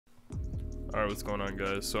Alright, what's going on,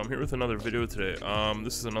 guys? So I'm here with another video today.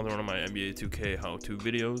 This is another one of my NBA 2K how-to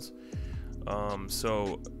videos.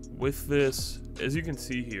 So with this, as you can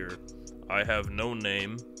see here, I have no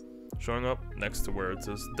name showing up next to where it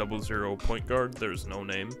says 00 point guard. There's no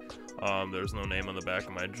name. There's no name on the back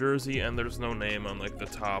of my jersey, and there's no name on like the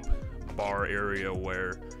top bar area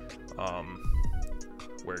where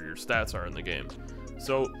your stats are in the game.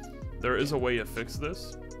 So there is a way to fix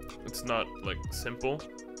this. It's not like simple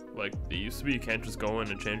like it used to be. You can't just go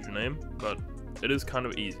in and change your name, but it is kind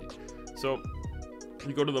of easy. So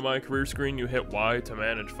you go to the My Career screen, you hit Y to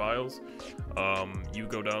manage files. You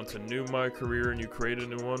go down to New My Career and you create a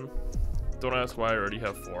new one. Don't ask why I already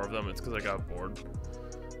have 4 of them. It's because I got bored.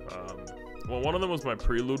 Well, one of them was my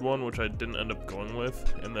prelude one, which I didn't end up going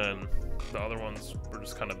with, and then the other ones were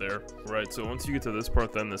just kind of there. Right, so once you get to this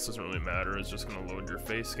part, then this doesn't really matter. It's just going to load your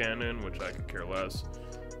face scan in, which I could care less.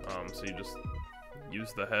 So you just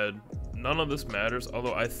use the head. None of this matters,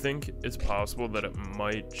 although I think it's possible that it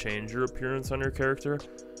might change your appearance on your character.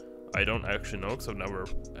 I don't actually know because I've never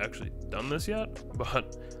actually done this yet,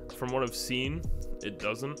 but from what I've seen, it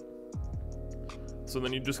doesn't. So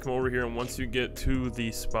then you just come over here, and once you get to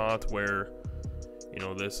the spot where, you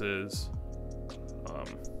know, this is,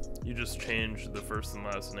 you just change the first and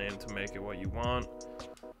last name to make it what you want.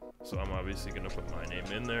 So I'm obviously going to put my name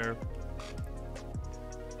in there.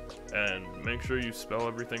 And make sure you spell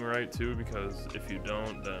everything right too, because if you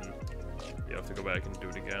don't, then you have to go back and do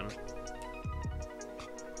it again.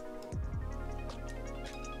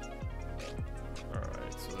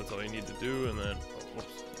 Alright, so that's all you need to do, and then,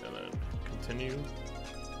 and then continue.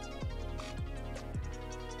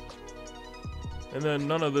 And then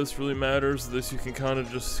none of this really matters. This you can kind of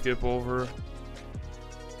just skip over.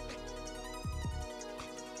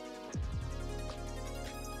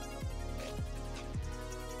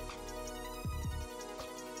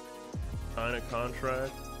 Sign a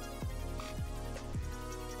contract.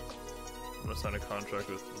 I'm gonna sign a contract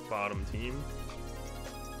with the bottom team.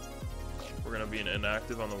 We're gonna be an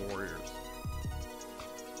inactive on the Warriors.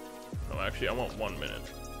 No, actually, I want 1 minute.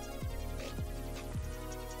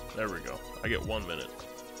 There we go. I get 1 minute.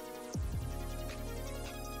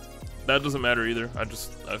 That doesn't matter either. I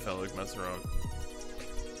felt like messing around.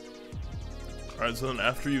 Alright, so then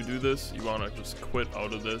after you do this, you want to just quit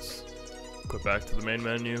out of this. Quit back to the main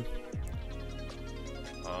menu.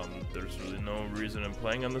 There's really no reason in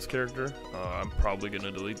playing on this character. I'm probably going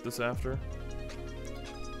to delete this after.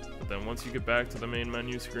 But then once you get back to the main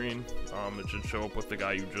menu screen, it should show up with the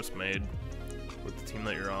guy you just made, with the team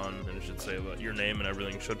that you're on, and it should say that your name and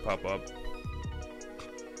everything should pop up.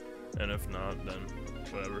 And if not, then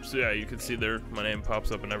whatever. So yeah, you can see there, my name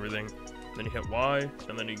pops up and everything. Then you hit Y,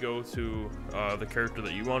 and then you go to the character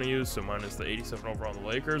that you want to use. So mine is the 87 over on the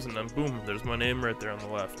Lakers, and then boom, there's my name right there on the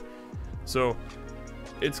left. So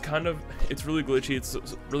it's really glitchy. It's a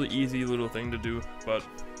really easy little thing to do, but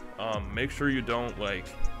make sure you don't don't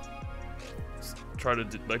try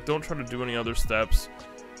to do any other steps,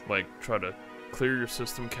 like try to clear your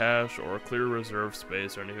system cache or clear reserve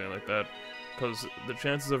space or anything like that, because the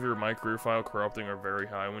chances of your My Career file corrupting are very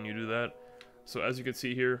high when you do that. So as you can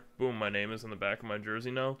see here, boom, my name is on the back of my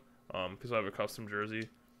jersey now, because I have a custom jersey.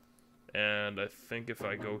 And I think if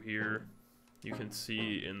I go here, you can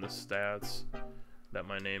see in the stats that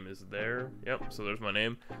my name is there. Yep, so there's my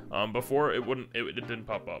name. Before it didn't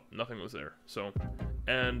pop up. Nothing was there. So,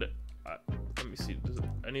 and let me see, does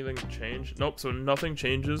anything change? Nope, so nothing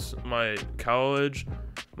changes. My college,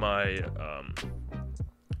 my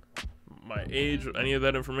my age, any of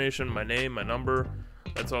that information, my name, my number,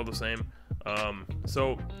 that's all the same.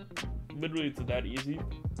 So literally it's that easy.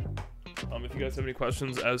 If you guys have any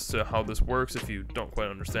questions as to how this works, if you don't quite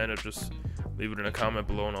understand it, just leave it in a comment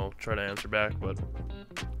below and I'll try to answer back. But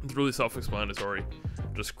it's really self-explanatory.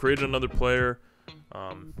 Just create another player,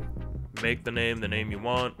 make the name you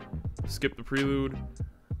want, skip the prelude,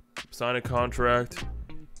 sign a contract,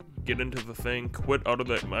 get into the thing, quit out of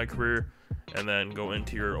that My Career, and then go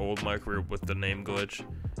into your old My Career with the name glitch,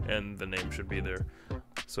 and the name should be there.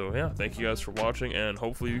 So yeah, thank you guys for watching, and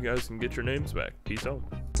hopefully you guys can get your names back. Peace out.